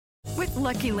With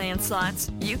Lucky Land Slots,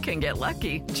 you can get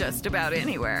lucky just about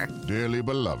anywhere. Dearly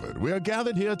beloved, we are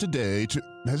gathered here today to...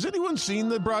 Has anyone seen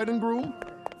the bride and groom?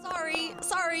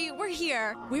 Sorry, we're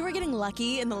here. We were getting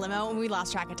lucky in the limo and we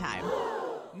lost track of time.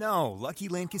 No, Lucky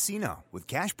Land Casino, with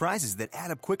cash prizes that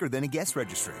add up quicker than a guest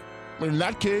registry. In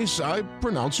that case, I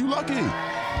pronounce you lucky.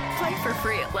 Play for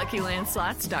free at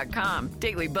LuckyLandSlots.com.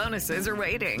 Daily bonuses are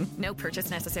waiting. No purchase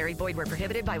necessary. Void where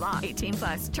prohibited by law. 18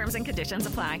 plus. Terms and conditions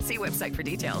apply. See website for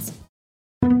details.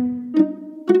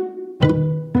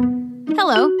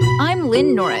 Hello, I'm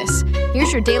Lynn Norris.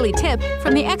 Here's your daily tip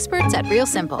from the experts at Real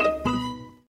Simple.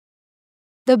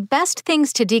 The Best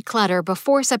Things to Declutter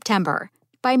Before September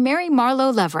by Mary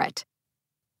Marlowe Leverett.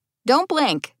 Don't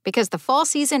blink, because the fall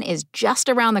season is just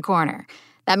around the corner.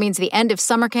 That means the end of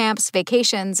summer camps,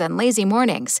 vacations, and lazy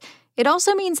mornings. It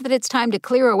also means that it's time to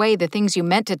clear away the things you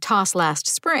meant to toss last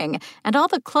spring and all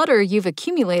the clutter you've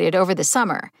accumulated over the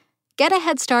summer. Get a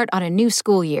head start on a new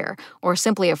school year, or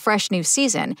simply a fresh new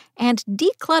season, and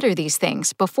declutter these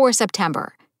things before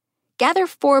September. Gather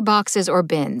 4 boxes or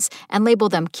bins and label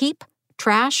them Keep,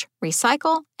 Trash,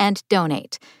 Recycle, and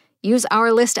Donate. Use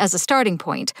our list as a starting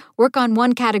point, work on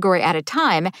one category at a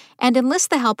time, and enlist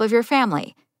the help of your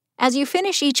family. As you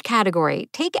finish each category,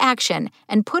 take action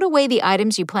and put away the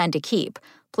items you plan to keep.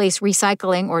 Place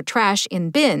recycling or trash in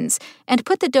bins, and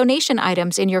put the donation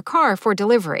items in your car for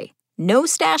delivery. No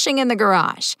stashing in the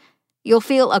garage. You'll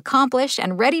feel accomplished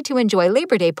and ready to enjoy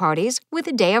Labor Day parties with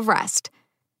a day of rest.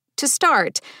 To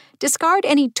start, discard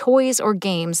any toys or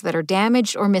games that are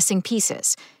damaged or missing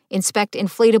pieces. Inspect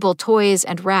inflatable toys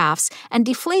and rafts and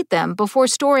deflate them before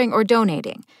storing or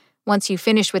donating. Once you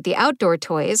finish with the outdoor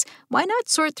toys, why not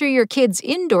sort through your kids'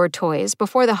 indoor toys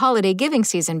before the holiday giving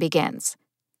season begins?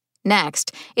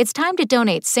 Next, it's time to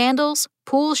donate sandals,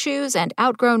 pool shoes, and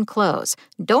outgrown clothes.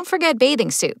 Don't forget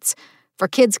bathing suits. For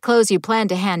kids' clothes you plan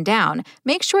to hand down,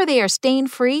 make sure they are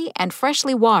stain-free and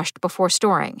freshly washed before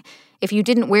storing. If you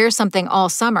didn't wear something all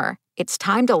summer, it's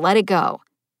time to let it go.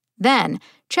 Then,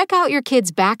 check out your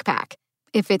kid's backpack.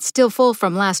 If it's still full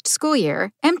from last school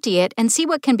year, empty it and see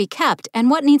what can be kept and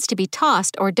what needs to be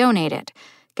tossed or donated.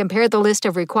 Compare the list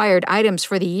of required items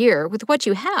for the year with what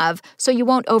you have so you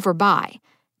won't overbuy.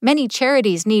 Many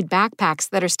charities need backpacks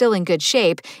that are still in good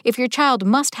shape if your child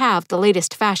must have the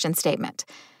latest fashion statement.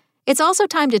 It's also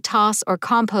time to toss or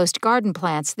compost garden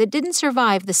plants that didn't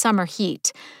survive the summer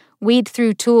heat. Weed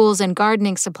through tools and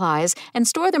gardening supplies and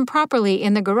store them properly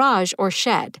in the garage or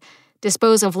shed.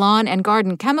 Dispose of lawn and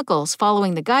garden chemicals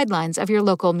following the guidelines of your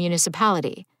local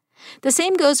municipality. The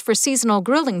same goes for seasonal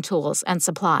grilling tools and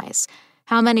supplies.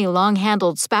 How many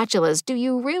long-handled spatulas do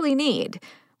you really need?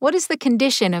 What is the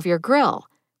condition of your grill?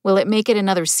 Will it make it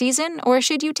another season, or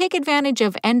should you take advantage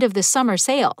of end-of-the-summer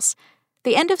sales?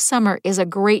 The end of summer is a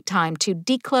great time to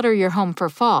declutter your home for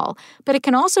fall, but it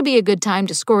can also be a good time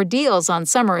to score deals on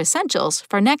summer essentials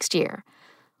for next year.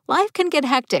 Life can get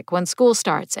hectic when school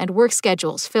starts and work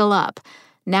schedules fill up.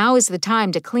 Now is the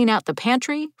time to clean out the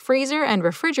pantry, freezer, and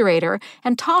refrigerator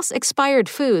and toss expired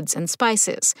foods and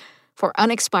spices. For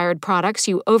unexpired products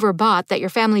you overbought that your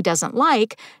family doesn't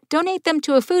like, donate them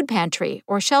to a food pantry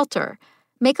or shelter.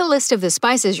 Make a list of the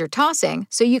spices you're tossing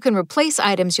so you can replace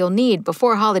items you'll need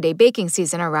before holiday baking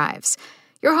season arrives.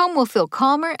 Your home will feel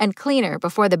calmer and cleaner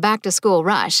before the back-to-school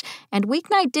rush, and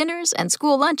weeknight dinners and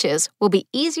school lunches will be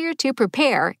easier to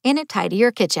prepare in a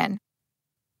tidier kitchen.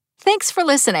 Thanks for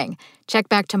listening. Check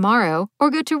back tomorrow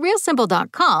or go to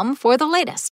realsimple.com for the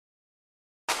latest.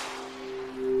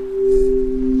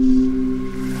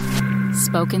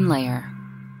 Spoken Layer.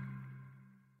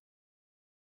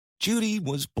 Judy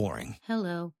was boring.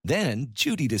 Hello. Then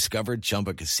Judy discovered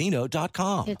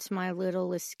ChumbaCasino.com. It's my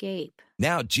little escape.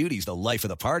 Now Judy's the life of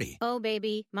the party. Oh,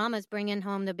 baby, mama's bringing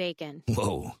home the bacon.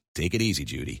 Whoa, take it easy,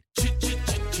 Judy.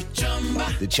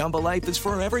 The Chumba life is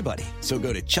for everybody. So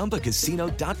go to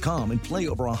ChumbaCasino.com and play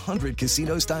over 100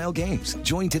 casino-style games.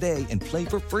 Join today and play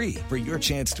for free for your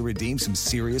chance to redeem some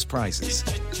serious prizes.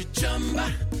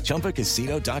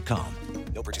 ChumbaCasino.com.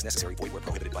 No purchase necessary. Void where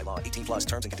prohibited by law. 18 plus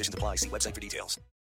terms and conditions apply. See website for details.